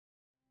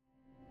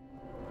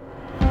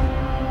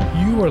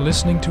You are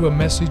listening to a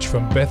message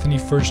from Bethany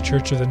First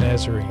Church of the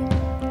Nazarene,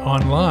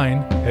 online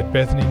at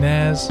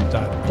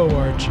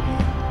bethanynaz.org.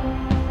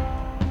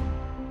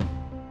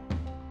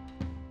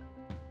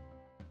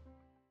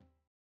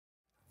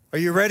 Are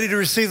you ready to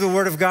receive the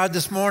Word of God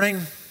this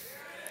morning?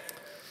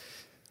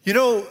 You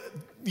know,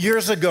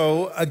 years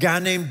ago, a guy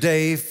named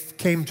Dave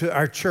came to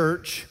our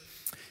church,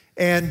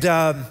 and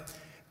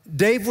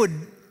Dave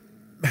would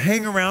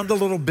hang around a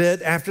little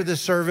bit after the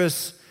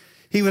service.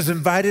 He was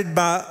invited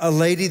by a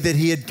lady that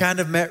he had kind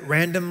of met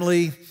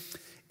randomly,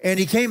 and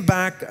he came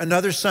back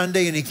another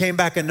Sunday, and he came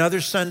back another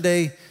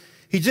Sunday.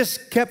 He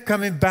just kept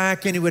coming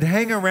back, and he would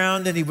hang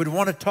around, and he would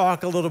want to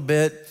talk a little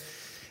bit.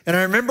 And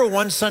I remember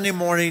one Sunday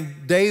morning,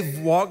 Dave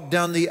walked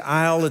down the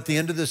aisle at the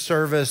end of the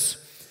service,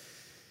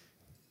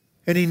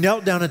 and he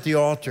knelt down at the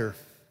altar,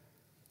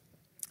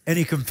 and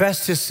he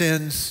confessed his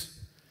sins,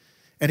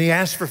 and he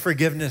asked for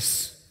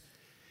forgiveness,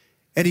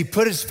 and he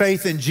put his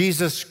faith in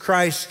Jesus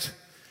Christ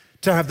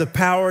to have the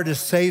power to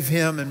save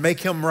him and make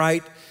him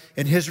right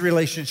in his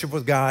relationship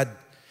with God.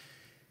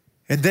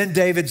 And then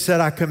David said,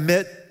 I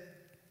commit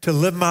to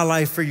live my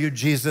life for you,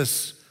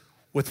 Jesus,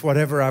 with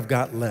whatever I've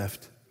got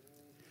left.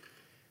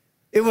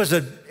 It was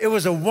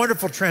a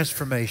wonderful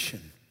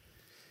transformation.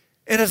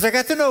 And as I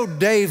got to know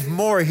Dave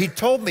more, he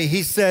told me,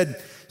 he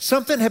said,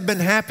 something had been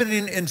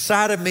happening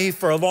inside of me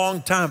for a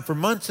long time, for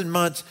months and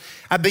months.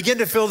 I began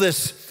to feel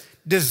this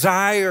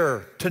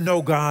desire to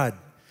know God.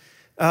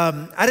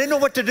 I didn't know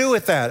what to do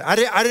with that. I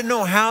didn't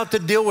know how to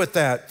deal with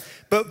that.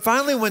 But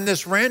finally, when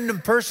this random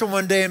person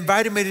one day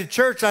invited me to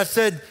church, I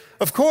said,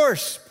 of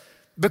course,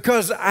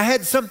 because I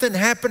had something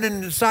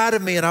happening inside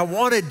of me and I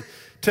wanted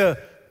to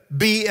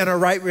be in a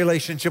right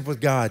relationship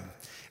with God.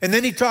 And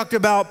then he talked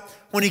about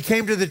when he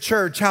came to the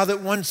church, how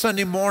that one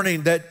Sunday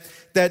morning that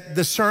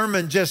the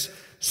sermon just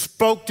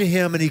spoke to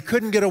him and he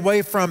couldn't get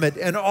away from it.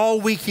 And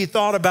all week he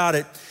thought about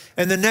it.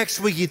 And the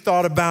next week he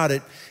thought about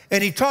it.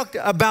 And he talked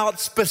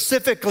about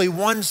specifically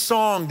one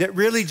song that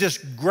really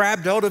just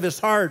grabbed hold of his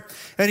heart.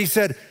 And he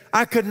said,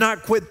 I could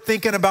not quit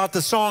thinking about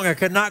the song. I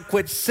could not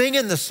quit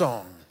singing the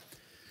song.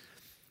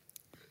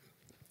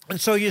 And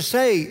so you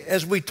say,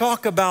 as we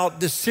talk about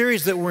this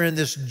series that we're in,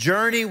 this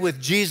journey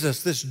with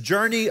Jesus, this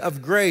journey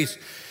of grace,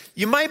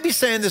 you might be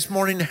saying this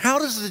morning, how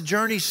does the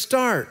journey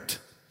start?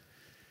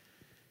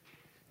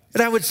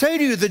 And I would say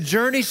to you, the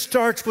journey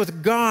starts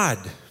with God.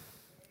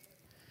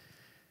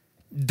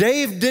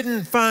 Dave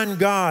didn't find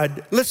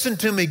God. Listen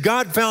to me,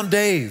 God found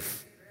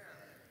Dave.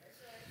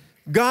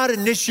 God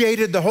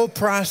initiated the whole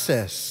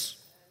process.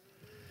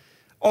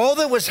 All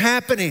that was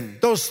happening,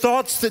 those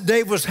thoughts that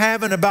Dave was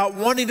having about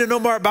wanting to know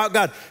more about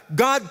God,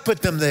 God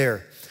put them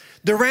there.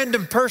 The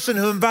random person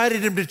who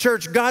invited him to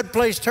church, God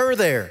placed her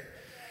there.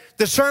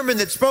 The sermon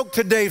that spoke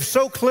to Dave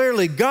so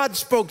clearly, God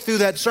spoke through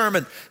that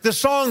sermon. The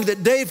song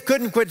that Dave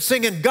couldn't quit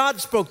singing, God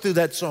spoke through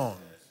that song.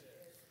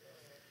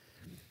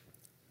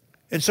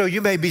 And so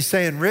you may be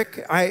saying,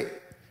 Rick, I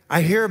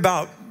hear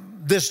about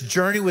this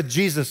journey with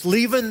Jesus,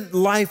 leaving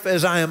life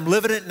as I am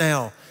living it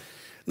now,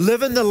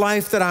 living the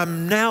life that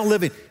I'm now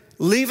living,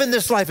 leaving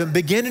this life and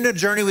beginning a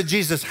journey with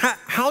Jesus.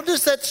 How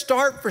does that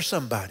start for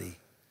somebody?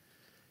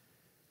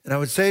 And I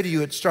would say to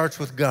you, it starts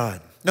with God.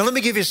 Now let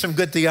me give you some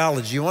good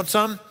theology. You want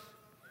some?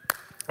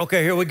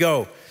 Okay, here we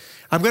go.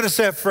 I'm going to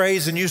say a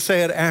phrase and you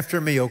say it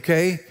after me,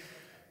 okay?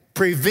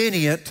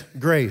 Prevenient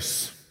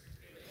grace.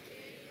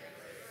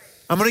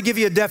 I'm going to give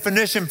you a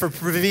definition for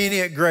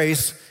prevenient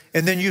grace,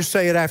 and then you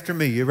say it after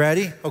me. You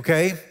ready?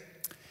 Okay.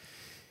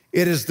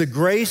 It is the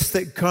grace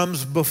that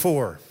comes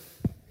before.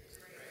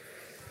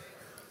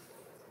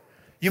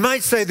 You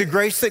might say the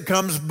grace that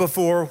comes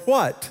before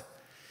what?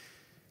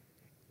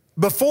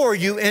 Before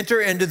you enter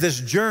into this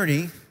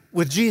journey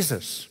with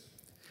Jesus.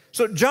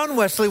 So John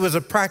Wesley was a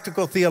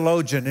practical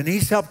theologian, and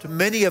he's helped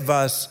many of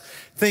us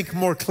think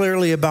more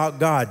clearly about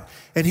God.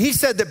 And he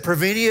said that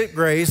prevenient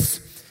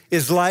grace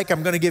is like,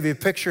 I'm going to give you a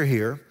picture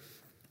here.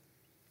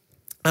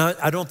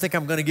 I don't think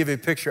I'm going to give you a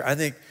picture. I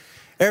think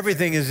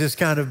everything is just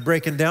kind of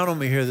breaking down on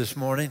me here this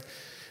morning.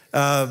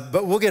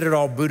 But we'll get it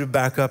all booted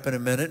back up in a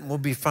minute and we'll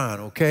be fine,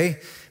 okay?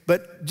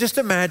 But just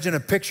imagine a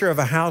picture of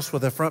a house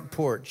with a front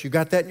porch. You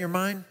got that in your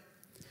mind?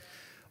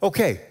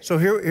 Okay, so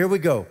here we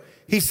go.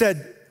 He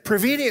said,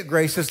 prevenient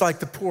grace is like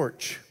the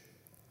porch.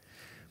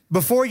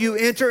 Before you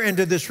enter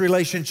into this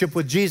relationship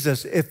with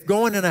Jesus, if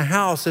going in a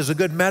house is a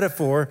good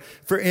metaphor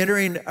for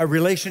entering a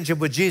relationship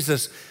with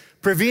Jesus,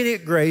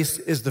 prevenient grace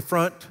is the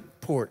front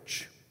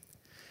porch.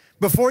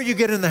 Before you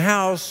get in the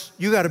house,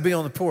 you got to be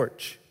on the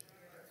porch.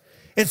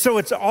 And so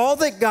it's all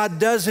that God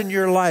does in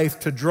your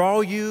life to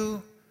draw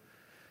you,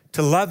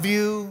 to love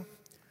you,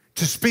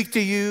 to speak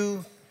to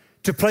you,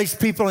 to place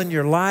people in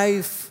your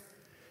life,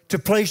 to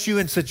place you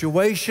in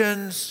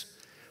situations.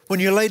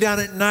 When you lay down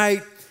at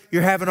night,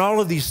 you're having all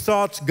of these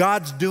thoughts.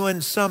 God's doing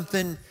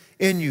something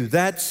in you.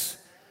 That's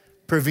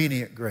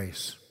prevenient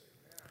grace.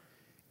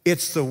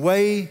 It's the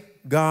way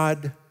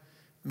God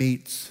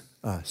meets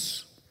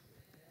us.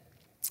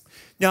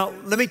 Now,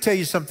 let me tell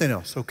you something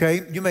else,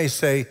 okay? You may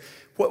say,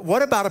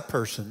 what about a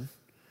person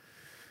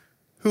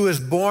who is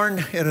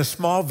born in a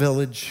small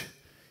village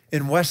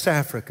in West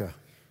Africa,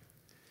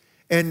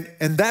 and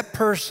that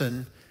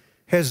person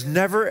has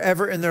never,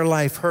 ever in their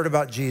life heard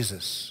about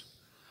Jesus.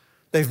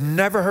 They've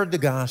never heard the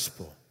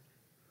gospel.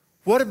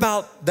 What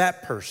about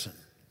that person?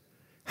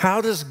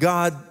 How does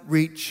God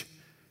reach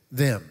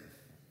them?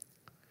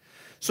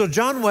 So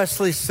John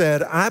Wesley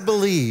said, I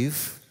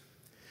believe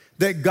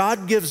that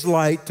God gives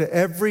light to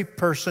every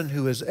person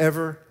who has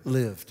ever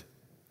lived.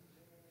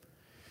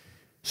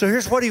 So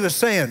here's what he was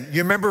saying.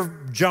 You remember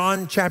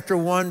John chapter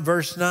 1,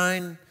 verse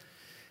 9?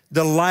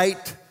 The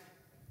light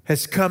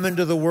has come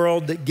into the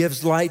world that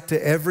gives light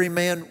to every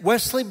man.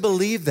 Wesley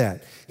believed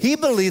that. He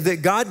believed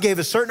that God gave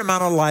a certain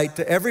amount of light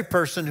to every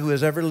person who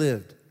has ever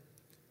lived.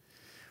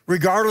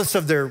 Regardless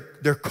of their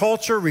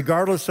culture,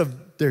 regardless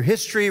of their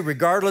history,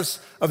 regardless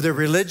of their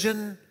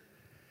religion.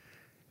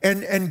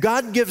 And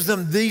God gives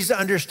them these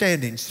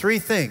understandings, three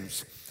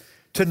things.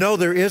 To know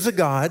there is a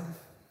God,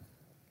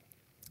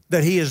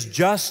 that he is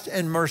just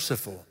and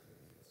merciful,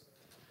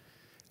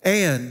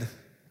 and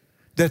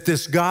that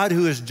this God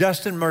who is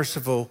just and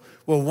merciful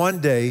will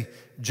one day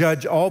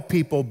judge all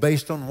people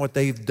based on what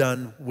they've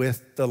done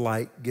with the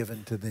light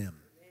given to them.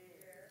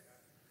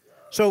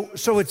 So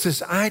it's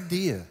this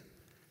idea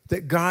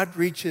that God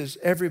reaches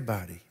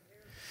everybody.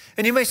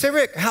 And you may say,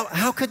 Rick,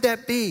 how could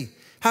that be?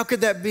 How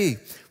could that be?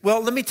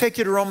 Well, let me take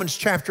you to Romans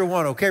chapter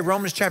 1, okay?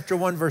 Romans chapter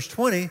 1, verse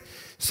 20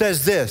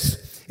 says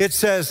this. It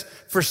says,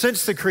 for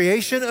since the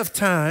creation of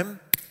time,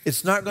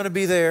 it's not going to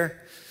be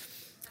there.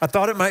 I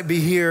thought it might be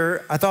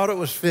here. I thought it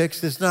was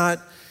fixed. It's not.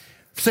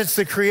 Since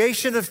the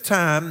creation of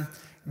time,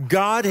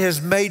 God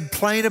has made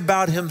plain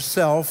about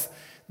himself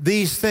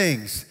these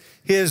things,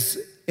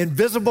 his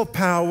invisible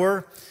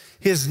power,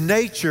 his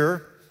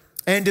nature,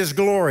 and his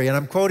glory. And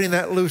I'm quoting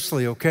that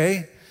loosely,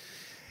 okay?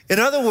 In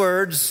other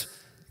words,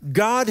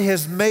 God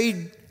has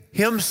made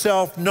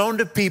himself known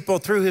to people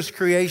through his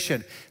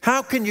creation.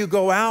 How can you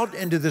go out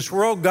into this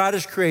world God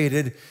has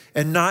created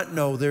and not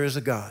know there is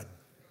a God?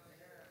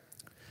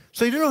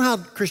 So you know how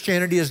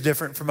Christianity is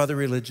different from other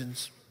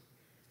religions?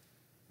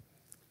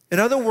 In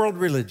other world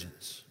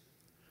religions,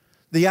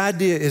 the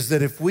idea is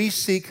that if we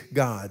seek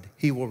God,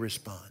 he will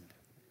respond.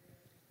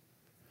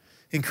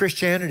 In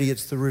Christianity,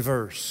 it's the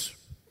reverse.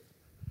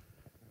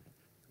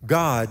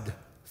 God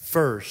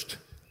first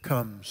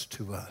comes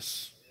to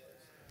us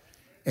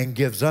and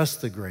gives us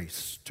the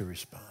grace to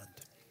respond.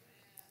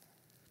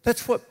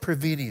 That's what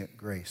prevenient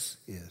grace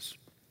is.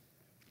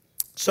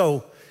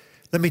 So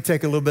let me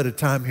take a little bit of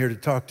time here to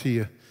talk to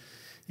you.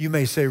 You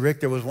may say, Rick,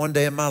 there was one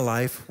day in my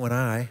life when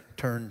I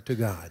turned to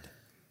God.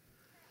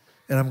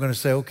 And I'm going to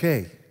say,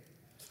 okay,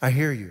 I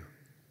hear you.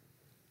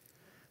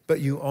 But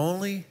you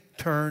only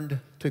turned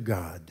to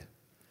God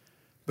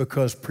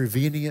because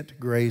prevenient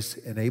grace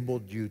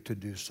enabled you to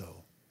do so.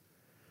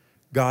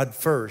 God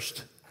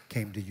first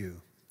came to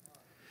you.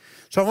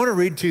 So I want to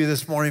read to you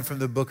this morning from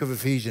the book of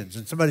Ephesians,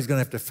 and somebody's going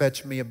to have to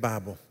fetch me a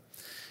Bible.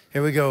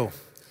 Here we go.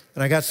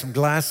 And I got some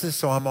glasses,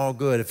 so I'm all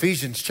good.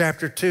 Ephesians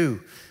chapter 2,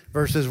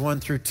 verses 1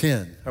 through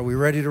 10. Are we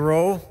ready to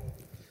roll?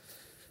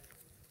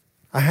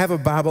 I have a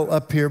Bible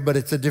up here, but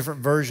it's a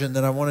different version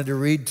that I wanted to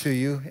read to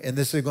you, and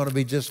this is going to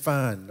be just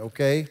fine,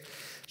 okay?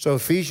 So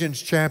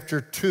Ephesians chapter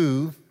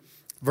 2,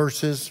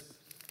 verses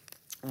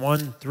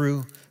 1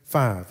 through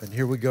 5, and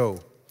here we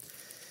go.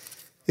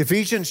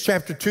 Ephesians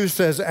chapter 2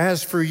 says,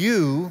 as for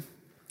you,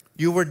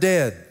 you were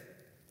dead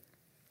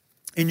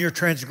in your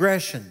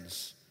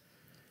transgressions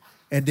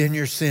and in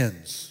your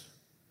sins,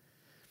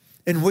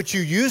 in which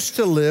you used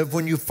to live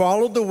when you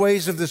followed the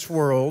ways of this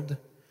world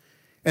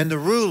and the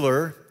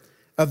ruler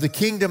of the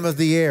kingdom of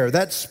the air,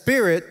 that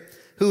spirit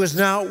who is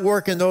now at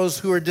work in those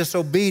who are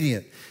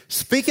disobedient.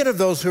 Speaking of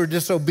those who are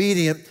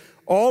disobedient,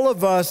 all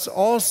of us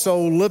also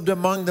lived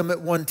among them at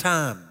one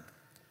time.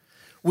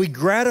 We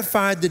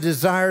gratified the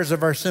desires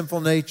of our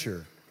sinful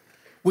nature.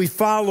 We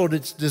followed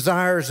its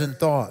desires and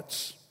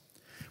thoughts.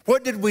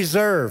 What did we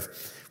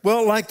deserve?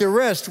 Well, like the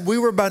rest, we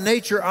were by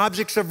nature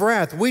objects of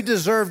wrath. We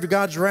deserved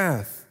God's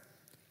wrath.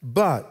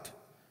 But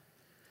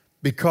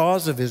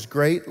because of his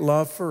great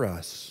love for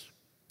us,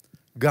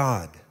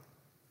 God,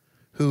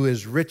 who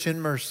is rich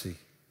in mercy,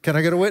 can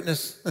I get a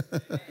witness?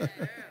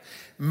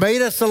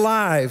 Made us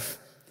alive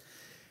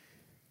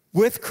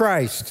with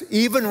Christ,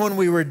 even when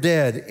we were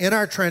dead in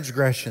our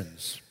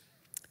transgressions.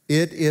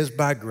 It is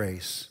by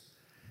grace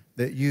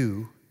that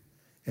you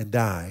and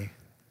I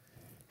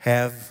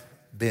have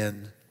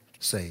been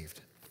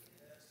saved.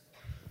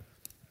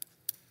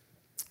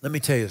 Let me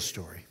tell you a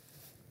story.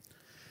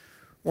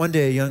 One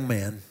day, a young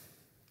man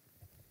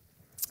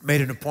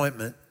made an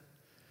appointment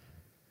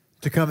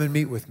to come and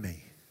meet with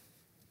me.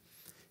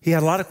 He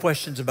had a lot of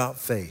questions about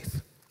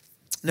faith.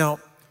 Now,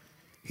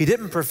 he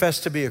didn't profess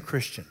to be a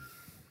Christian.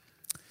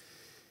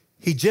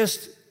 He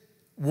just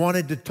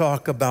wanted to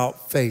talk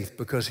about faith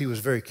because he was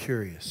very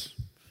curious.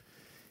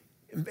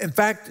 In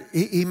fact,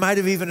 he might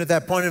have even at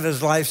that point of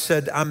his life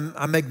said,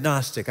 I'm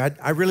agnostic.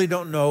 I really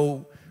don't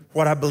know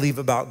what I believe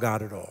about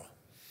God at all.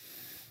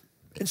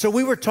 And so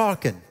we were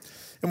talking,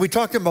 and we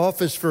talked in my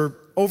office for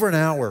over an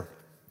hour.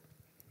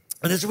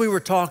 And as we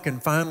were talking,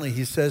 finally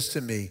he says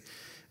to me,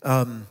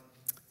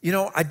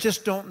 I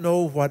just don't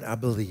know what I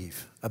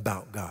believe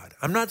about God.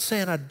 I'm not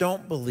saying I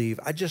don't believe.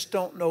 I just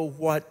don't know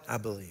what I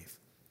believe.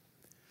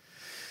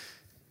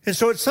 And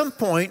so at some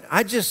point,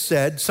 I just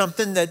said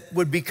something that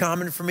would be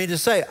common for me to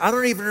say. I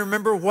don't even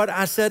remember what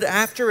I said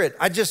after it.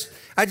 I just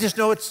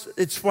know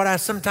it's what I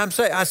sometimes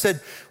say. I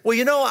said,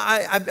 well,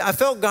 I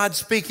felt God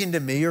speaking to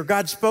me, or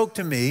God spoke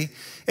to me.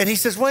 And he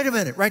says, wait a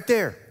minute, right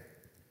there.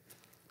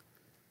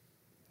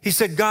 He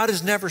said, God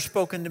has never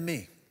spoken to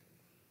me.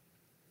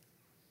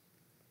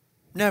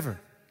 Never.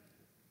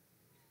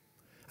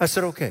 I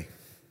said, okay,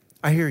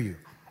 I hear you.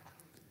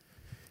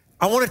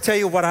 I want to tell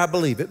you what I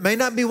believe. It may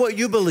not be what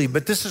you believe,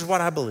 but this is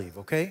what I believe,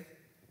 okay?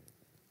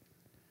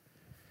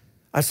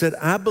 I said,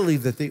 I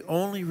believe that the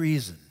only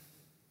reason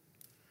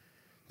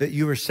that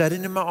you are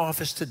sitting in my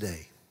office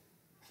today,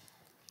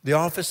 the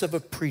office of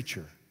a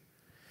preacher,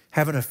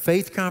 having a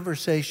faith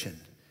conversation,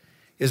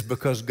 is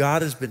because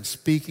God has been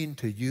speaking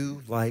to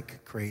you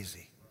like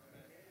crazy.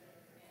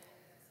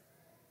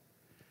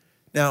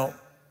 Now,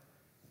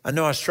 I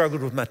know I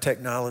struggled with my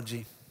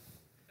technology.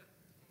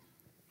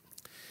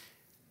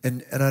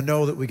 And I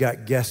know that we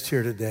got guests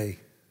here today.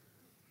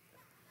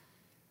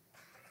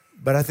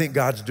 But I think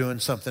God's doing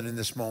something in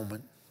this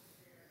moment.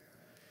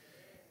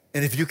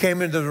 And if you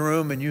came into the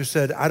room and you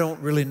said, I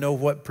don't really know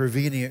what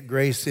prevenient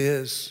grace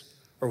is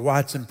or why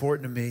it's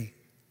important to me,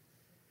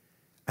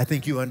 I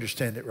think you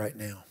understand it right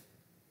now.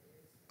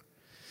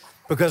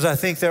 Because I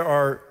think there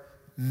are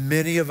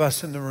many of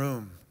us in the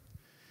room,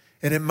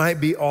 and it might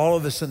be all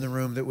of us in the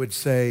room, that would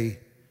say,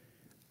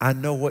 I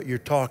know what you're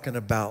talking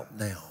about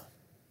now.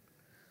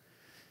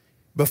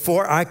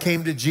 Before I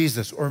came to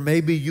Jesus, or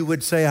maybe you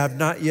would say, I've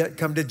not yet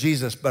come to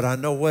Jesus, but I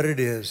know what it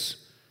is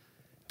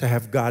to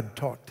have God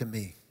talk to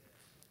me.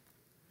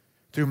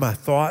 Through my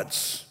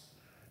thoughts,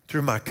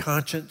 through my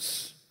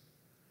conscience,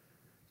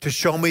 to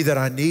show me that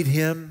I need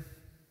Him,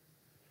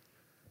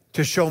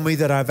 to show me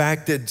that I've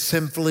acted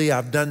sinfully,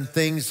 I've done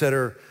things that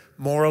are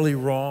morally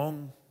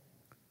wrong.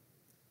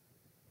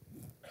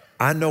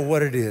 I know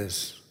what it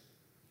is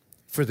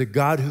for the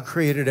God who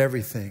created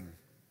everything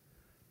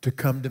to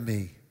come to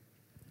me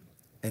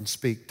and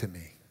speak to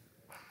me.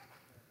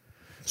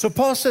 So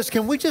Paul says,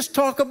 can we just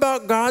talk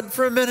about God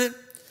for a minute?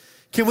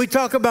 Can we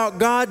talk about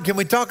God? Can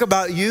we talk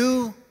about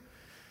you?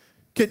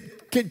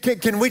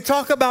 Can we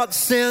talk about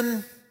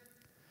sin?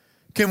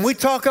 Can we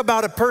talk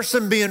about a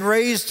person being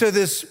raised to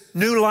this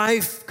new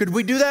life? Could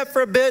we do that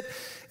for a bit?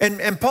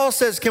 And Paul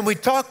says, can we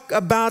talk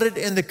about it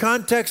in the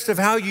context of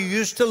how you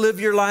used to live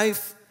your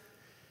life?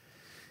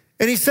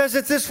 And he says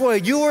it this way,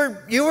 you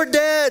were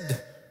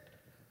dead.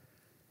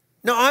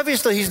 Now,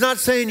 obviously, he's not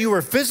saying you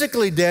were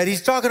physically dead.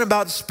 He's talking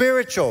about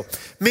spiritual,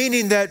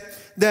 meaning that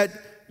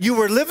you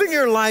were living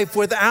your life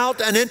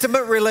without an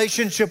intimate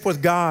relationship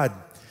with God.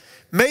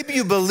 Maybe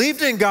you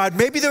believed in God.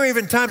 Maybe there were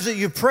even times that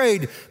you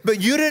prayed,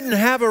 but you didn't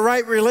have a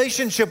right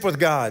relationship with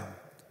God.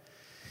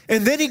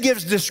 And then he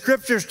gives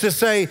descriptors to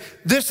say,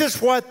 this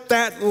is what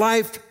that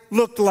life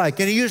looked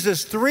like. And he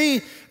uses 3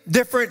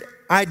 different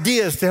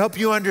ideas to help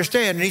you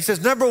understand. And he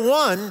says, number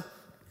 1,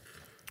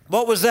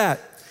 what was that?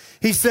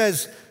 He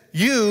says,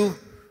 you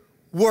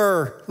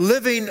were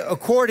living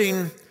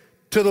according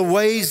to the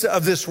ways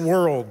of this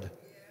world.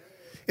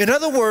 In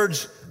other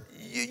words,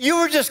 you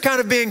were just kind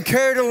of being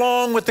carried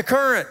along with the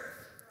current.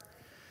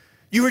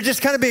 You were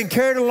just kind of being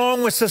carried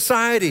along with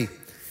society.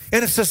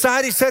 And if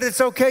society said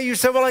it's okay, you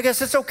said, well, I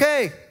guess it's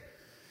okay.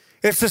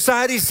 If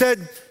society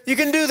said, you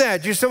can do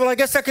that, you said, well, I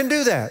guess I can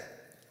do that.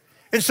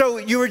 And so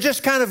you were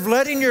just kind of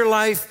letting your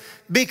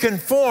life be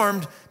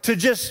conformed to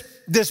just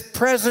this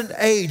present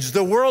age,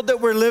 the world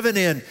that we're living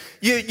in.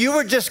 You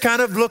were just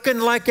kind of looking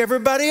like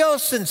everybody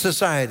else in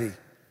society.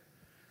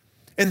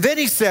 And then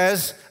he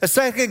says, a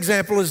second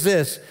example is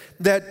this,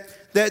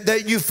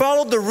 that you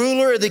followed the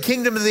ruler of the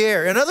kingdom of the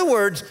air. In other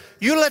words,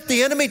 you let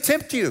the enemy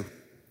tempt you.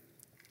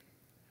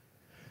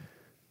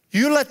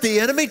 You let the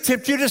enemy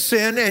tempt you to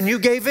sin and you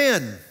gave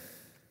in.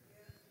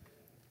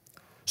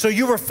 So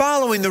you were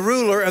following the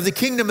ruler of the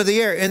kingdom of the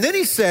air. And then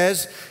he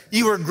says,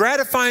 you were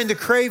gratifying the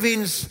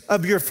cravings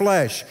of your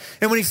flesh.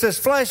 And when he says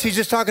flesh, he's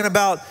just talking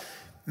about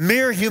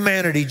mere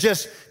humanity,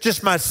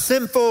 just my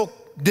sinful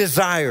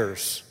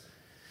desires.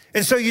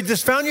 And so you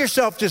just found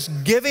yourself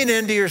just giving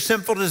in to your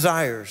sinful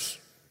desires.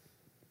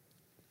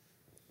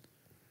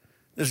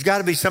 There's got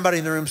to be somebody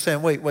in the room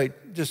saying,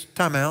 wait, just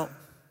time out.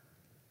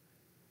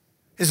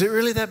 Is it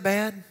really that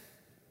bad?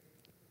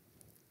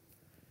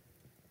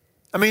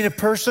 I mean, a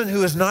person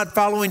who is not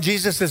following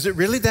Jesus, is it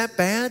really that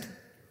bad?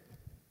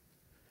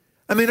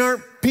 I mean,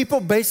 aren't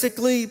people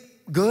basically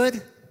good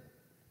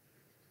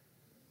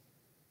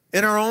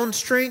in our own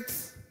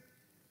strength?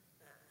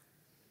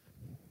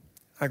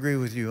 I agree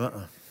with you,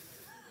 I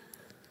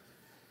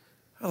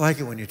like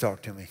it when you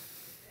talk to me.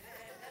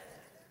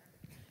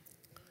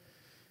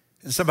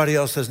 And somebody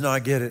else says, no,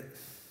 I get it.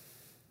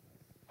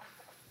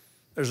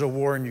 There's a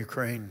war in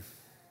Ukraine.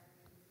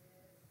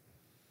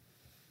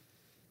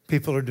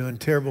 People are doing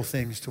terrible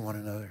things to one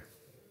another.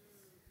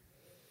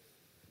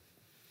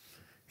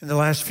 In the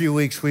last few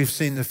weeks, we've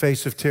seen the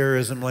face of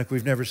terrorism like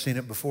we've never seen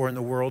it before in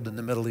the world in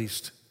the Middle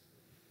East.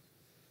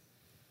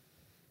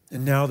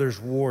 And now there's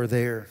war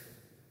there.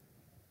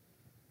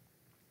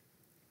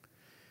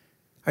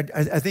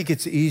 I think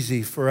it's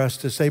easy for us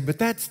to say, but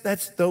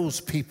that's those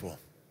people.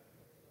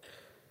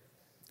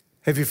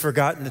 Have you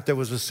forgotten that there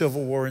was a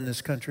civil war in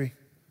this country?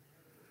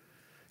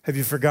 Have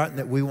you forgotten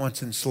that we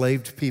once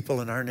enslaved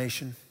people in our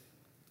nation?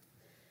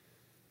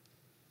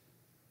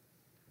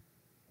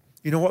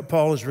 You know what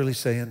Paul is really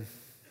saying?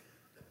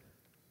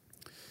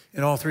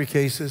 In all three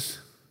cases,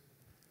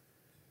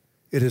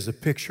 it is a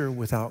picture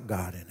without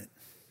God in it.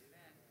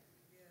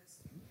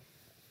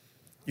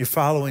 You're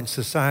following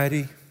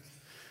society,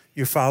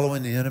 you're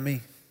following the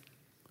enemy,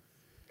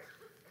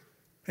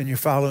 and you're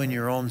following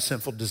your own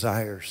sinful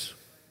desires.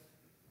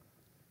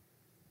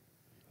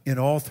 In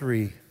all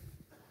three,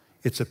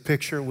 it's a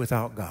picture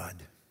without God.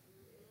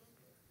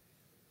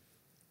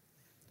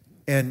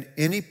 And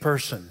any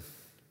person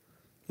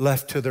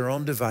left to their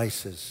own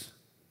devices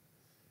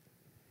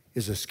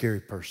is a scary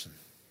person.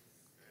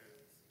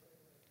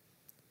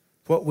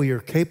 What we are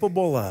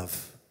capable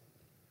of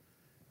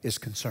is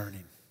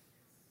concerning.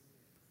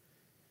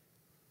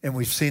 And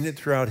we've seen it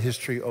throughout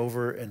history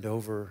over and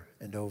over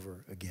and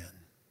over again.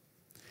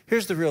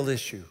 Here's the real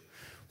issue.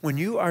 When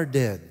you are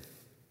dead,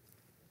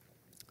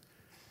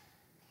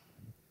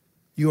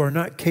 you are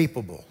not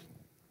capable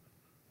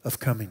of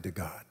coming to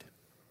God.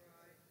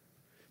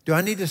 Do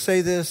I need to say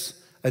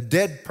this? A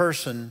dead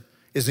person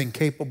is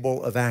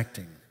incapable of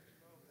acting.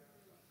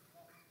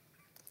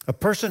 A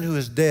person who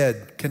is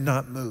dead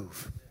cannot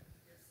move.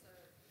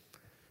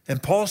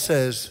 And Paul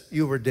says,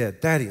 you were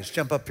dead. Thaddeus,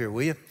 jump up here,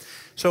 will you?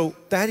 So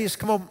Thaddeus,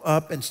 come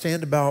up and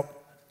stand about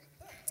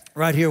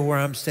right here where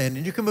I'm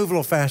standing. You can move a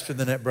little faster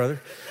than that,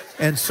 brother.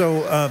 And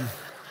so,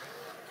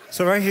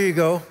 so right here you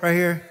go, right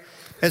here.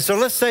 And so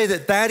let's say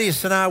that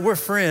Thaddeus and I, we're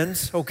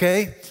friends,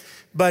 okay?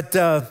 But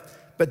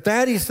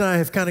Thaddeus and I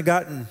have kind of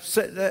gotten,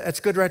 that's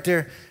good right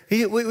there.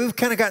 We've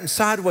kind of gotten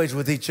sideways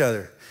with each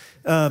other.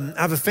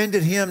 I've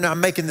offended him. Now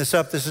I'm making this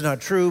up. This is not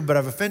true, but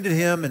I've offended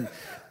him and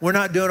we're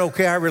not doing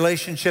okay. Our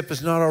relationship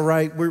is not all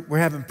right. We're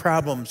having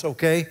problems,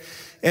 okay?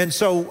 And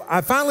so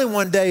I finally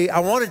one day, I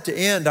want it to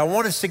end. I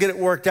want us to get it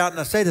worked out. And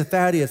I say to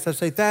Thaddeus,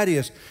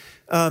 Thaddeus,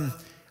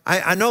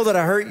 I know that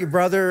I hurt you,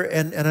 brother,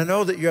 and I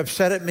know that you're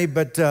upset at me,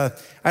 but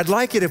I'd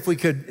like it if we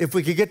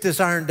could get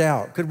this ironed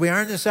out. Could we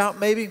iron this out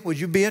maybe? Would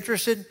you be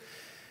interested?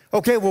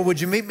 Okay, well,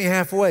 would you meet me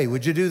halfway?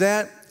 Would you do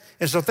that?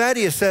 And so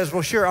Thaddeus says,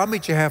 well, sure, I'll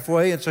meet you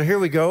halfway. And so here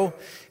we go.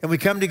 And we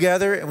come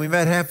together and we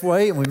met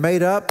halfway and we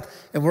made up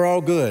and we're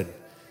all good.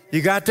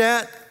 You got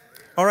that?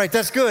 All right,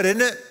 that's good,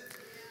 isn't it?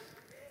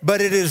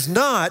 But it is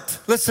not,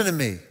 listen to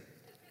me.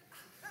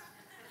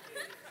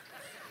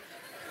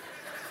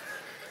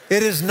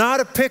 It is not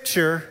a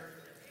picture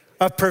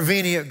of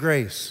prevenient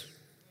grace.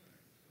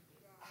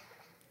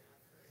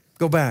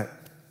 Go back.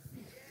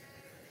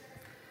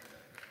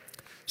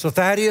 So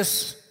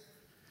Thaddeus,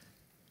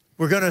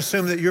 we're going to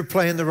assume that you're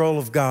playing the role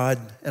of God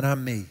and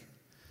I'm me.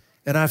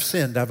 And I've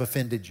sinned, I've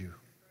offended you.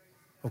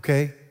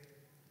 Okay?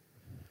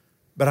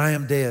 But I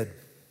am dead.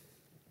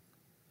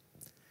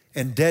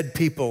 And dead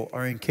people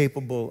are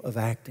incapable of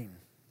acting.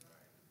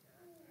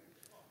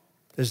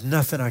 There's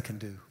nothing I can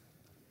do.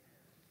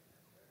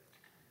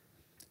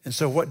 And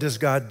so what does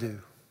God do?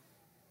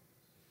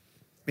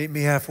 Meet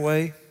me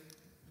halfway?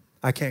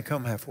 I can't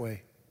come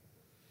halfway.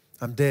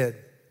 I'm dead.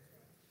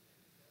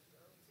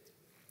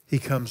 He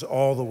comes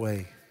all the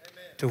way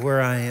to where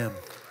I am.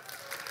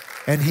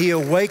 And he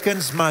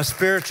awakens my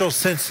spiritual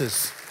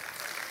senses.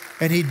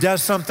 And he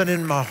does something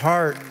in my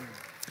heart.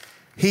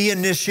 He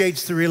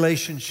initiates the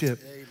relationship.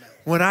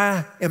 When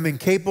I am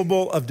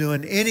incapable of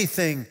doing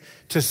anything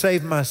to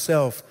save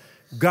myself,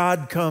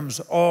 God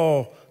comes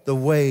all the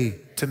way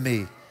to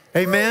me.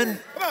 Amen?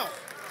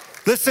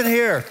 Listen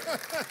here.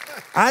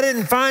 I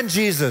didn't find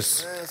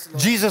Jesus.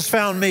 Jesus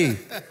found me.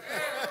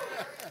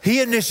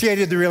 He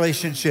initiated the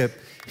relationship.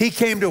 He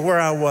came to where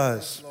I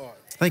was.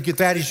 Thank you,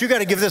 Thaddeus. You got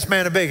to give this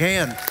man a big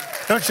hand.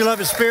 Don't you love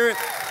his spirit?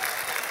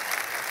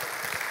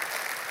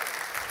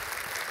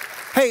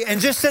 Hey, and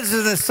just as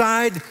an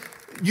aside,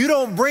 you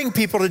don't bring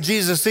people to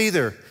Jesus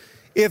either.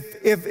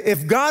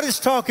 If God is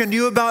talking to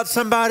you about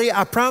somebody,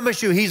 I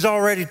promise you he's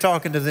already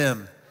talking to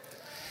them.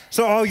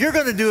 So all you're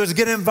going to do is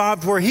get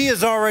involved where he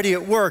is already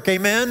at work.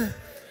 Amen?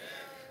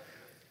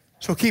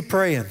 So keep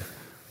praying.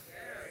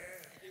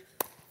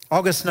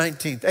 April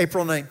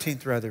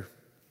 19th rather,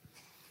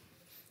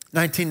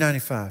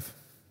 1995.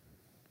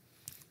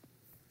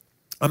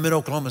 I'm in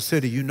Oklahoma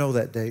City. You know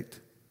that date.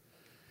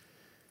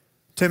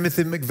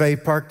 Timothy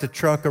McVeigh parked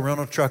a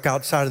rental truck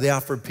outside of the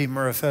Alfred P.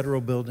 Murrah Federal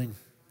Building,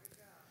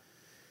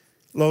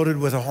 loaded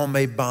with a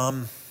homemade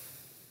bomb.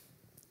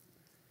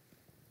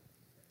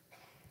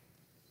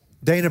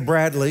 Dana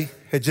Bradley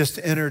had just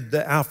entered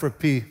the Alfred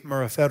P.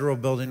 Murrah Federal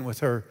Building with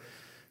her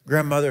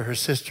grandmother, her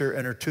sister,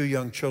 and her 2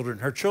 young children.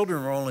 Her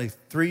children were only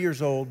 3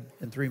 years old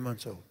and 3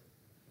 months old.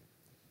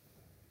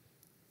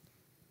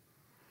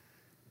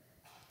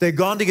 They'd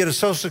gone to get a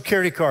Social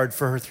Security card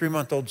for her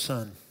 3-month-old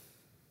son.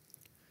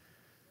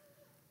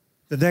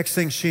 The next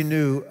thing she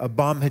knew, a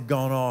bomb had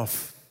gone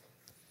off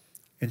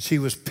and she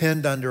was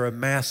pinned under a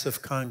mass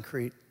of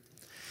concrete.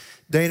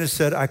 Dana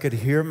said, I could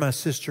hear my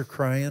sister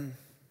crying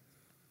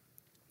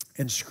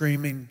and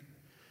screaming,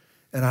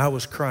 and I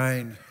was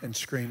crying and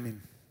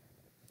screaming.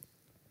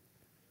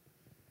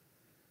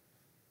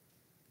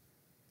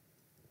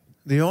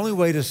 The only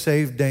way to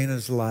save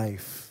Dana's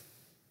life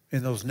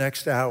in those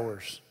next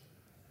hours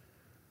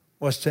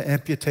was to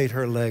amputate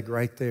her leg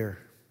right there.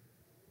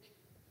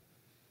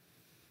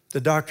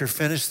 The doctor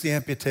finished the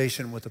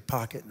amputation with a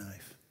pocket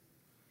knife.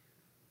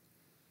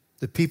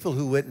 The people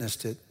who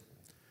witnessed it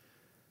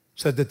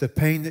said that the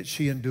pain that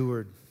she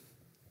endured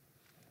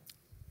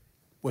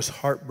was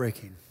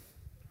heartbreaking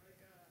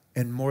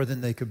and more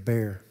than they could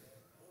bear.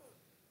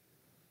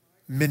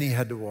 Many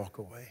had to walk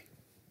away.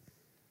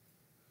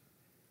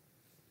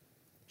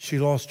 She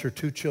lost her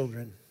 2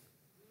 children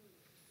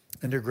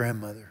and her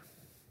grandmother.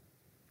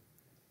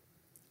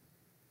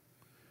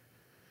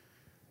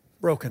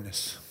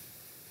 Brokenness.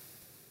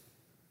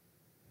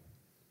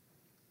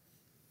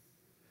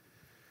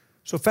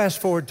 So fast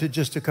forward to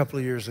just a couple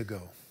of years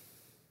ago.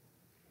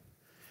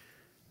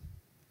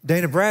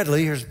 Dana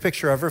Bradley, here's a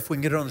picture of her, if we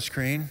can get it on the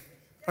screen.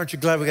 Aren't you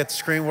glad we got the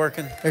screen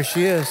working? There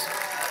she is.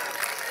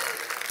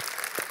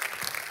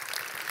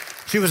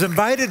 She was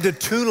invited to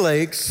 2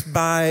 Lakes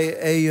by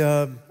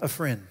a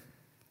friend.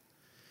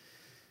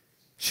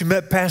 She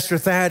met Pastor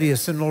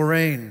Thaddeus in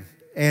Lorraine,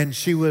 and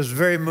she was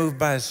very moved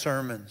by his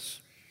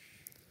sermons.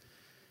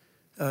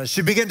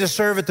 She began to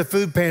serve at the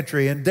food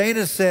pantry, and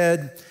Dana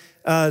said,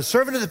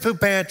 serving at the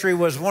food pantry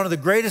was one of the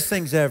greatest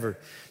things ever.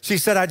 She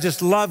said, I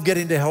just love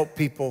getting to help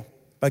people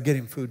by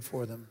getting food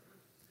for them.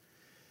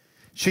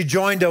 She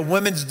joined a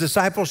women's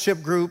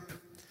discipleship group,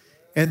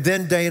 and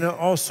then Dana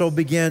also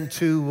began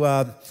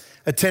to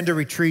attend a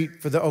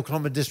retreat for the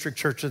Oklahoma District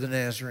Church of the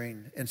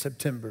Nazarene in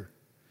September.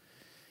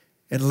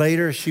 And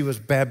later, she was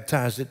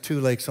baptized at 2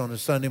 Lakes on a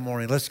Sunday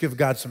morning. Let's give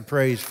God some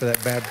praise for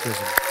that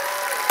baptism.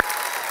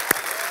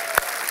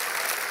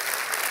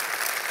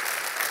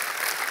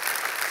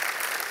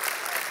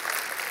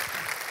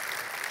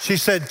 She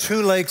said,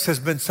 2 Lakes has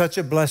been such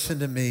a blessing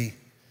to me.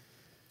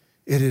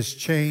 It has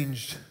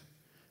changed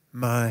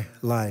my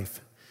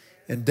life.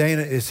 And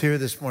Dana is here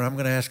this morning. I'm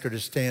going to ask her to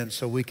stand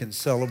so we can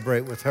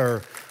celebrate with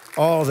her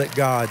all that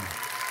God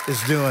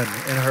is doing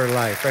in her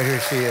life. Right here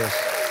she is.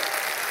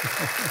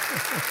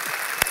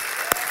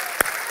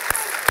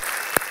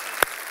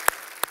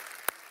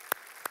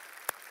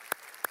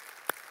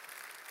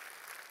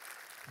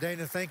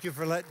 Dana, thank you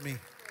for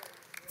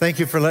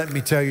letting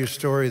me tell your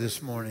story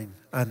this morning.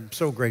 I'm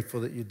so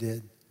grateful that you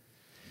did.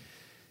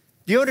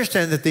 Do you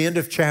understand that at the end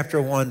of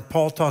chapter 1,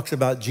 Paul talks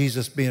about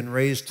Jesus being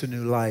raised to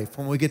new life?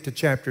 When we get to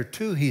chapter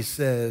 2, he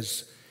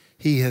says,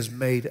 he has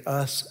made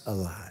us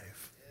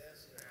alive.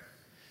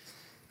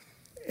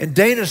 And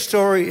Dana's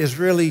story is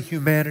really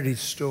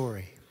humanity's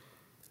story.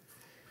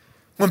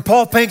 When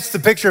Paul paints the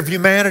picture of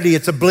humanity,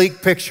 it's a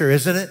bleak picture,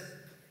 isn't it?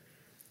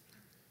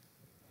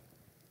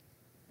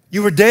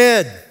 You were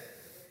dead.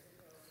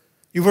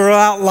 You were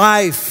without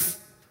life.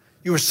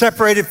 You were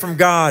separated from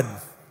God.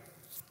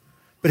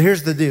 But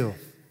here's the deal.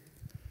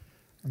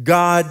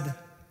 God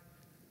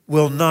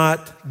will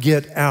not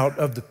get out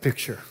of the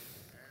picture.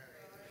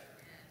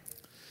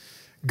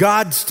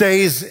 God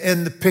stays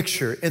in the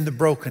picture, in the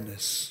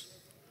brokenness.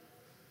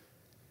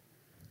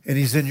 And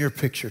he's in your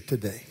picture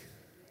today.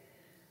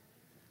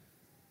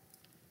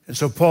 And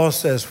so Paul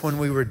says, when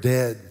we were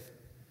dead,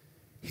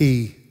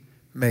 he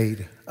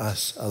made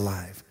us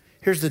alive.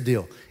 Here's the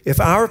deal.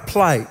 If our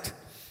plight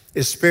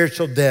is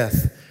spiritual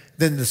death,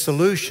 then the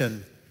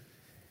solution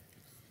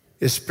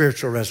is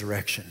spiritual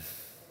resurrection.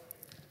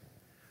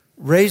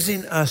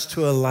 Raising us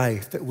to a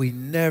life that we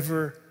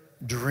never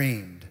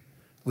dreamed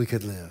we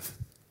could live.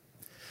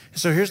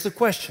 So here's the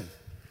question.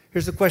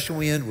 Here's the question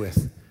we end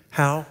with.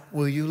 How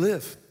will you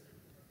live?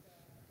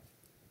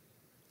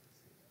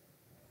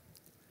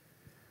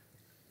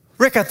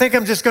 Rick, I think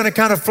I'm just going to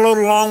kind of float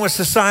along with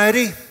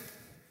society.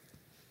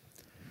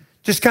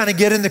 Just kind of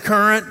get in the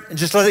current and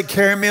just let it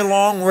carry me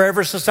along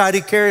wherever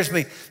society carries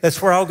me.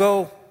 That's where I'll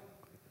go.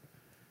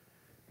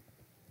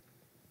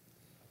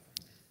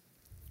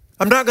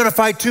 I'm not going to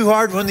fight too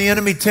hard when the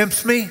enemy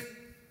tempts me.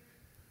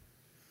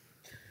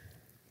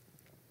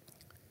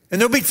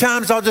 And there'll be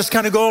times I'll just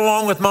kind of go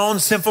along with my own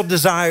sinful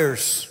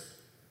desires.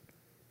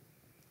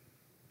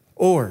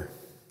 Or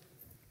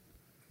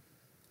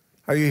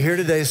are you here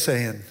today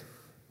saying,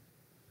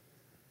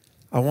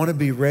 I want to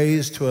be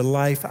raised to a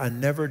life I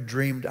never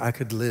dreamed I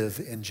could live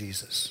in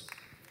Jesus?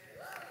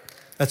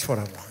 That's what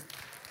I want.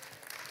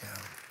 Yeah.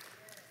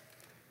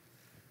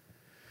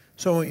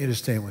 So I want you to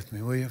stand with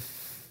me, will you?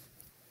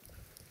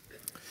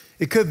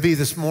 It could be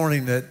this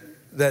morning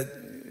that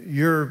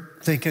you're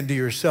thinking to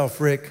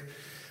yourself, Rick,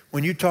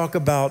 when you talk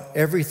about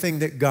everything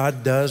that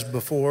God does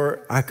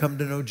before I come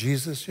to know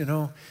Jesus, you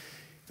know,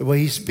 the way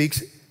he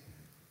speaks,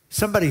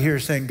 somebody here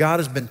is saying, God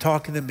has been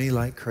talking to me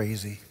like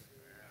crazy.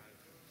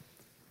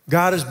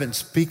 God has been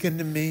speaking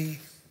to me.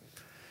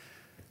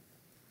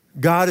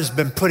 God has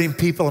been putting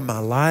people in my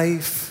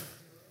life.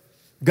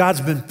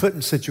 God's been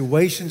putting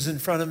situations in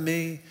front of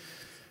me.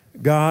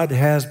 God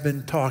has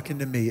been talking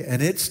to me,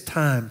 and it's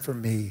time for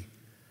me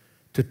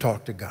to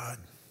talk to God,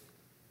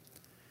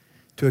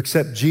 to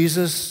accept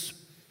Jesus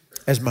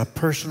as my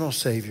personal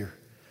Savior,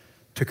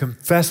 to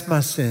confess my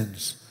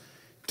sins,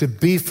 to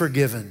be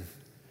forgiven,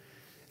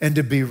 and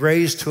to be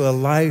raised to a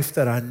life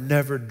that I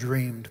never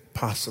dreamed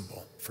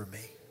possible for me.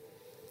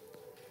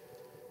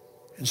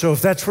 And so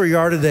if that's where you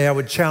are today, I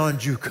would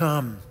challenge you,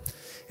 come.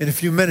 In a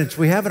few minutes,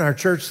 we have in our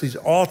church these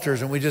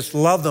altars, and we just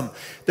love them.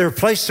 They're a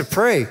place to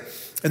pray.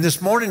 And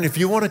this morning, if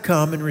you want to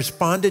come and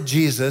respond to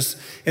Jesus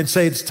and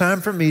say, it's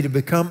time for me to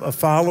become a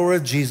follower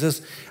of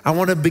Jesus, I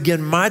want to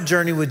begin my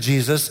journey with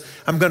Jesus.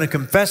 I'm going to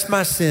confess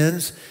my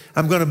sins.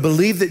 I'm going to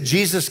believe that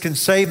Jesus can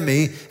save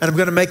me, and I'm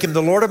going to make him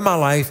the Lord of my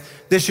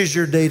life. This is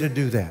your day to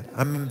do that.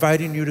 I'm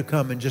inviting you to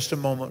come in just a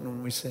moment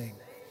when we sing.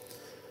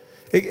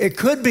 It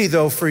could be,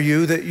 though, for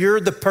you that you're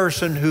the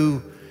person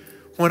who,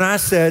 when I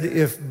said,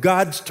 if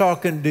God's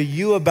talking to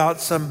you about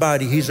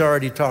somebody, he's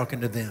already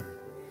talking to them.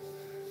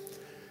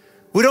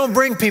 We don't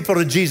bring people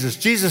to Jesus.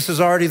 Jesus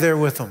is already there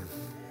with them.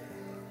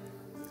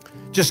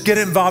 Just get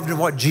involved in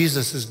what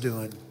Jesus is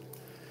doing.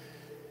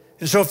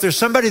 And so if there's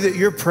somebody that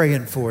you're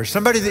praying for,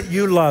 somebody that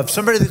you love,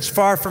 somebody that's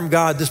far from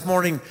God this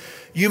morning,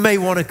 you may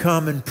want to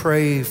come and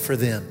pray for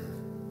them.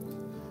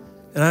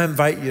 And I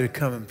invite you to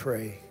come and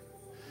pray.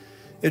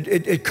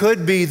 It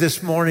could be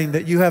this morning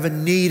that you have a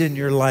need in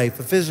your life,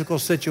 a physical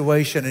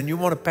situation, and you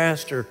want a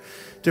pastor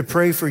to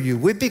pray for you.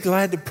 We'd be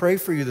glad to pray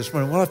for you this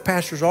morning. We'll have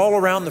pastors all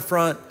around the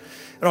front.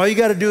 And all you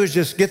got to do is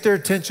just get their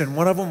attention.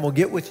 One of them will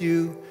get with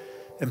you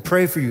and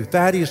pray for you.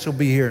 Thaddeus will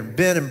be here, and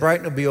Ben and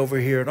Brighton will be over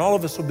here, and all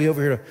of us will be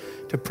over here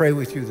to pray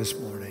with you this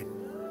morning.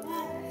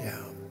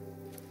 Yeah.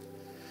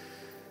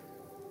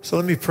 So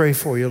let me pray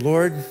for you.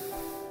 Lord,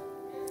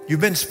 you've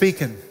been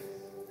speaking.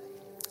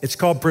 It's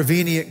called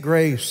prevenient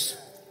grace.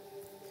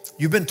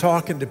 You've been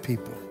talking to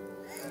people.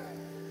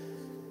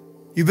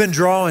 You've been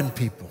drawing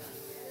people.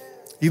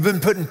 You've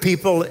been putting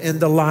people in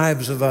the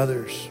lives of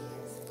others.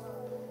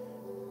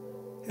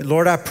 And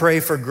Lord, I pray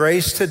for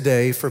grace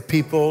today for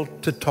people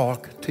to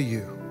talk to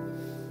you,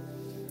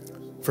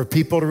 for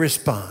people to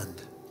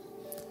respond.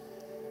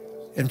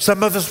 And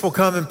some of us will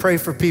come and pray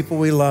for people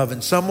we love,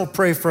 and some will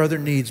pray for other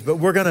needs, but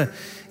we're going to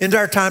end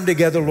our time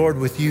together, Lord,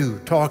 with you,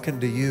 talking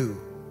to you.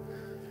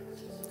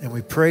 And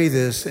we pray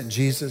this in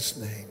Jesus'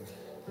 name.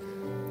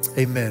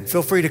 Amen.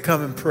 Feel free to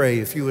come and pray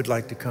if you would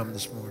like to come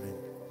this morning.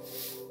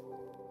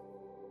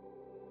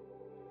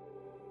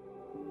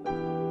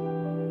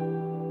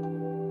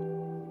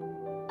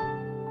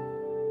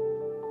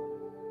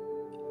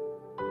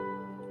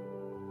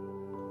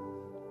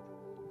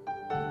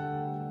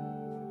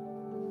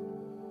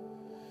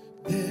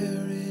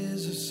 There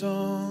is a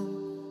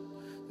song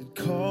that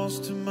calls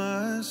to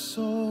my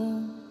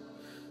soul.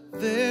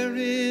 There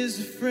is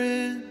a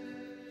friend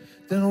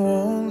that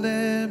won't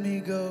let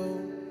me go.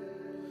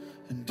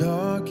 And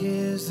dark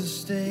is the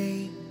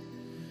stain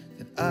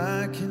that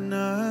I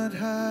cannot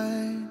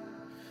hide.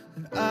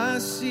 And I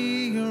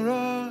see your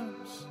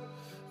arms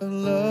of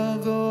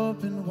love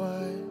open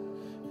wide.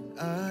 And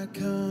I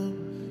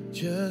come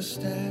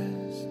just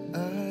as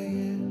I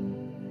am.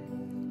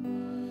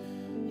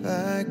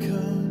 I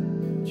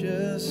come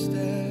just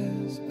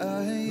as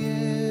I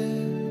am.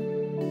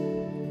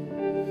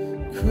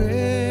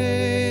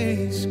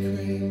 Grace,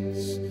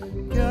 grace,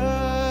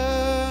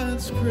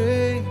 God's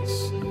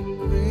grace,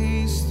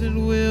 grace that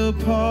will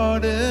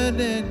pardon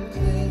and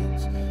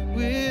cleanse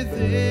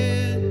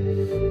within.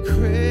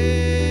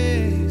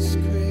 Grace,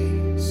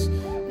 grace,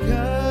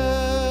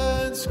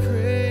 God's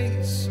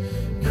grace,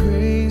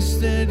 grace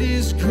that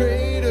is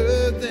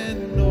greater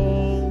than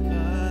all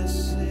my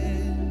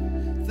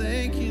sin.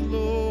 Thank you,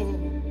 Lord.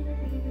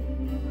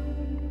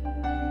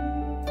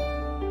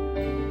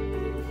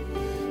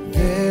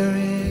 There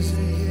is a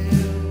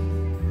hill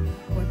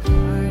where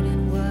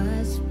pardon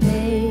was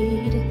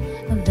paid,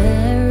 and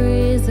there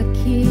is a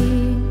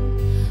King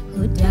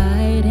who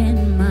died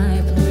in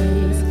my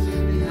place.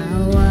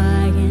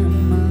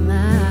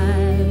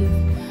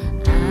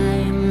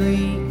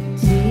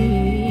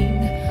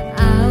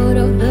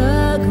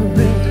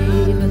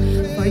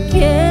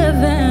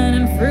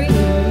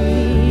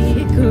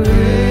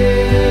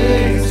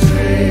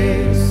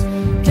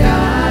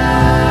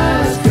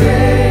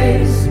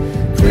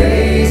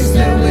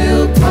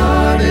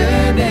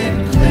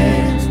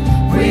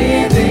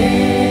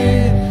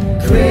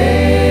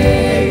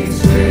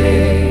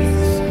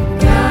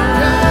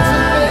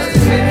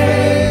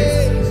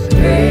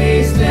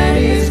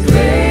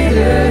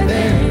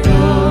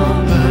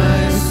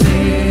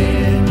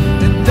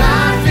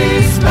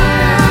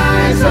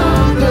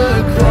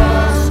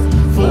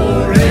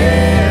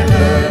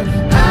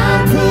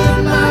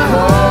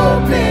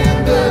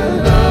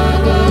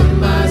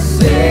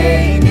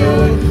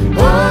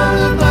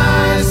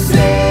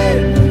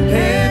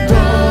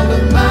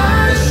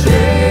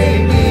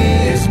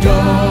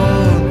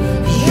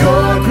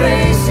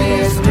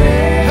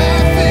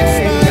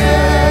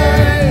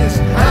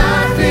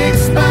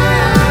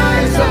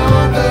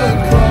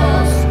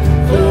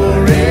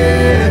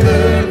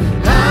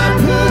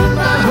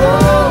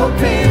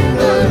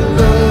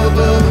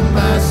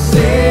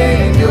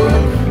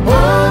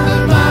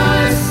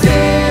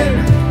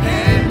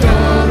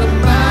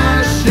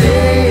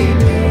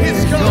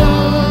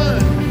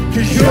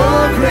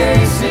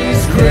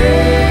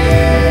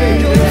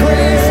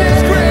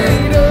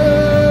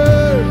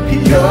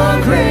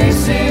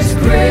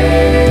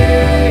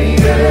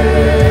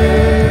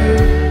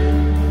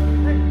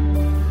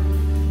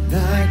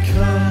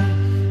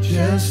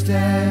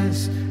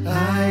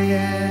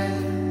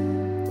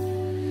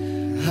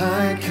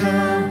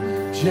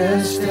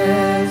 just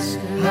as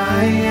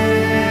I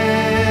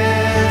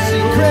am.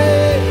 Sing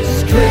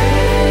grace,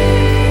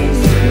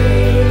 grace,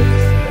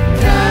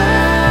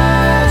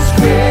 God's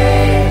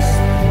grace,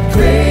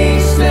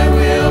 grace that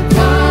will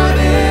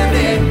pardon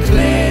and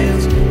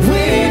cleanse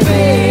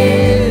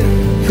within.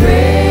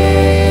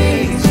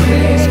 Grace,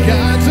 grace,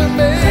 God's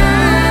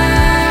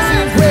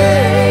amazing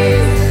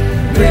grace,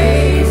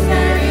 grace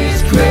that is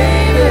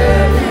greater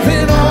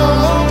than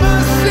all my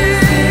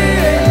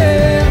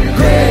sin.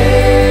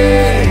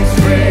 Grace,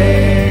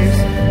 grace,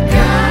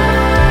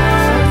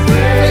 God's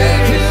grace,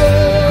 thank you,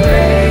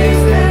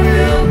 grace that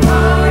will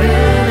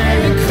pardon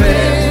and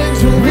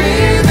cleanse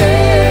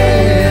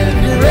within.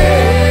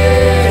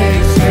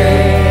 Grace,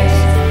 grace,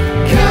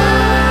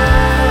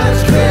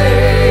 God's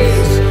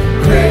grace,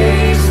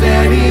 grace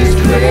that is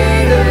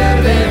greater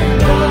than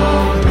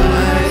all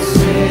my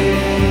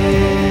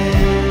sin.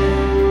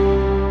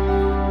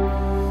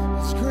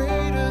 It's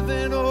greater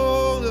than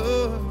all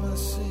of my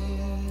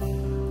sin.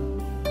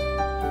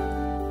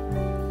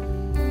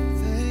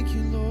 Thank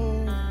you,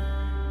 Lord.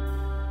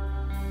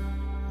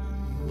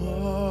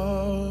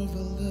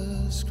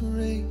 Marvelous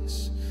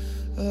grace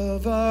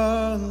of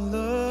our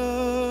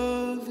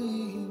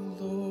loving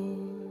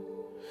Lord,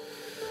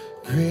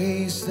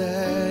 grace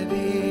that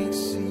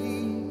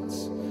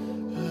exceeds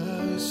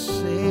our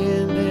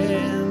sin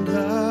and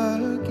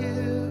our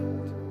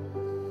guilt.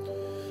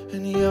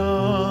 And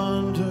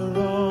yonder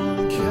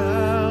on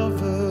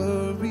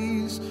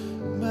Calvary's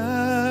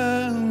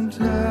Mount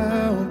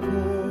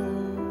outpour,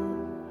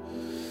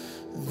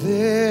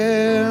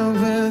 there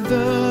where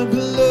the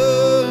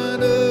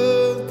blood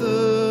of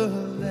the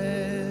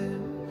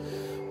Lamb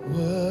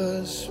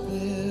was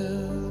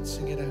spilled.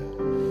 Sing it out.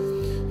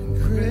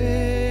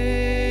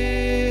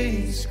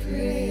 Grace,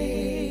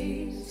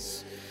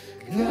 grace,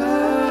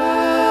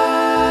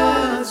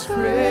 God's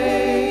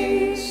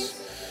grace,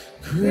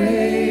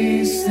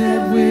 grace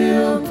that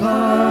will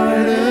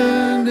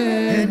pardon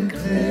and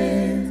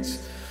cleanse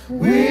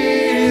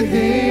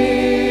within.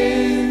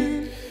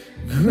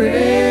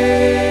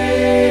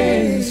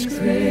 Grace,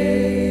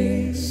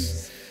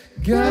 grace,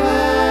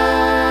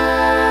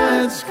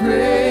 God's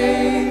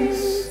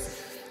grace,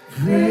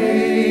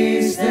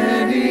 grace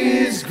that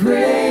is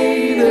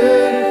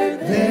greater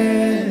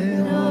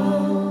than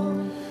all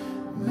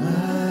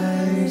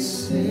my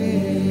sin.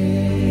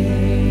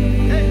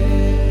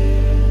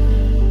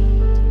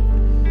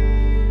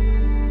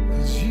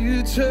 'Cause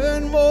you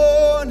turn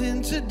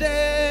mourning to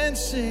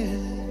dancing,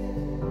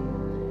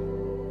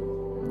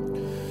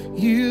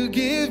 you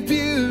give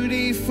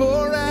beauty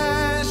for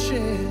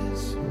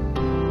ashes,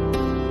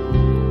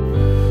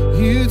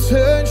 you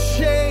turn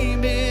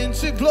shame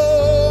into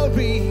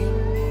glory,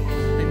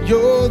 and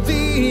you're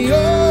the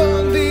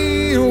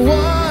only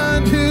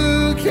one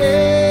who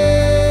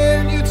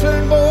can. You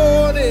turn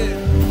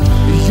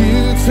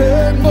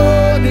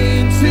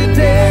mourning to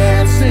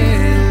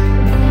dancing.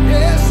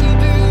 Yes, you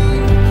do.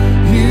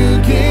 You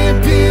give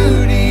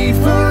beauty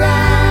for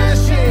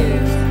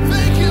ashes.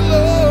 Thank you,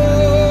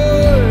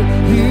 Lord.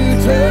 You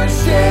turn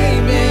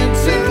shame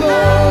into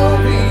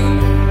glory.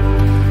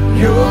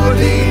 You're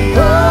the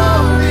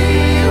only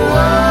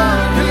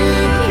one who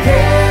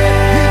can.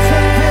 You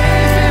turn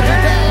praise into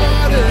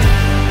garden.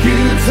 You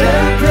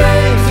turn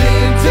praise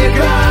into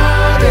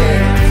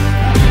gardens.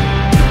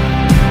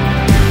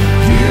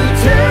 You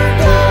turn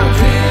gold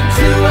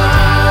into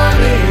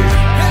armies.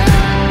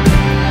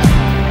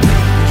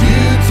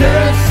 You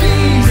turn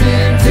seas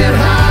into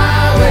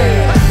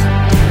highways.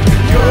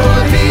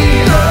 You're the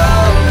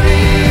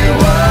only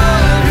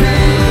one who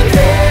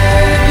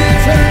can.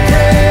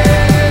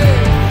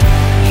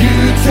 You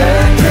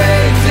turn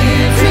praise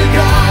into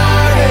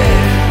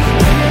gardens.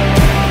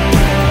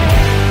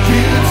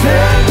 You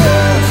turn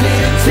gold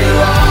into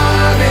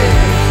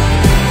armies.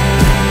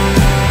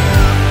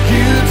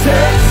 You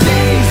turn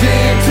seas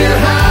into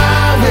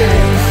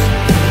highways.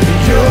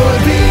 You're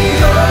the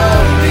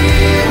only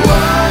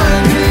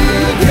one who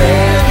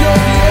can.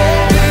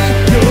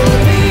 You're the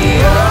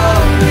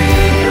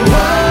only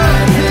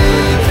one who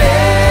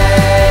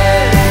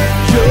can.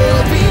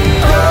 You're the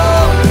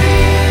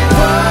only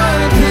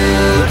one who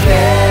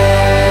can.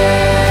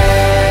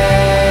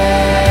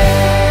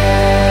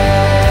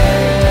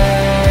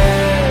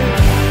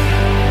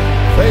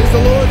 Praise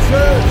the Lord,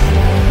 church.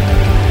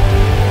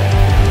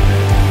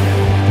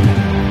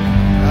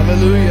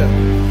 Hallelujah.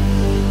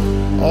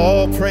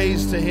 All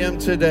praise to him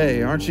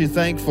today. Aren't you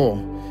thankful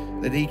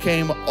that he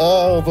came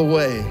all the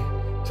way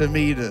to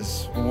meet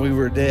us when we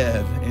were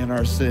dead in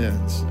our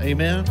sins?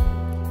 Amen.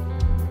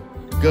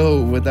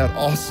 Go with that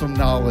awesome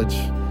knowledge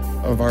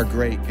of our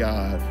great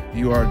God.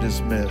 You are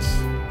dismissed.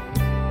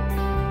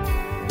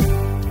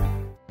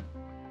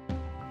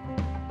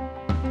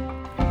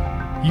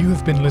 You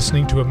have been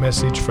listening to a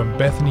message from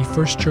Bethany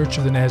First Church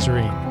of the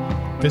Nazarene.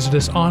 Visit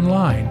us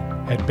online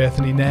at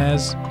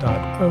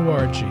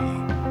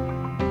bethanynaz.org.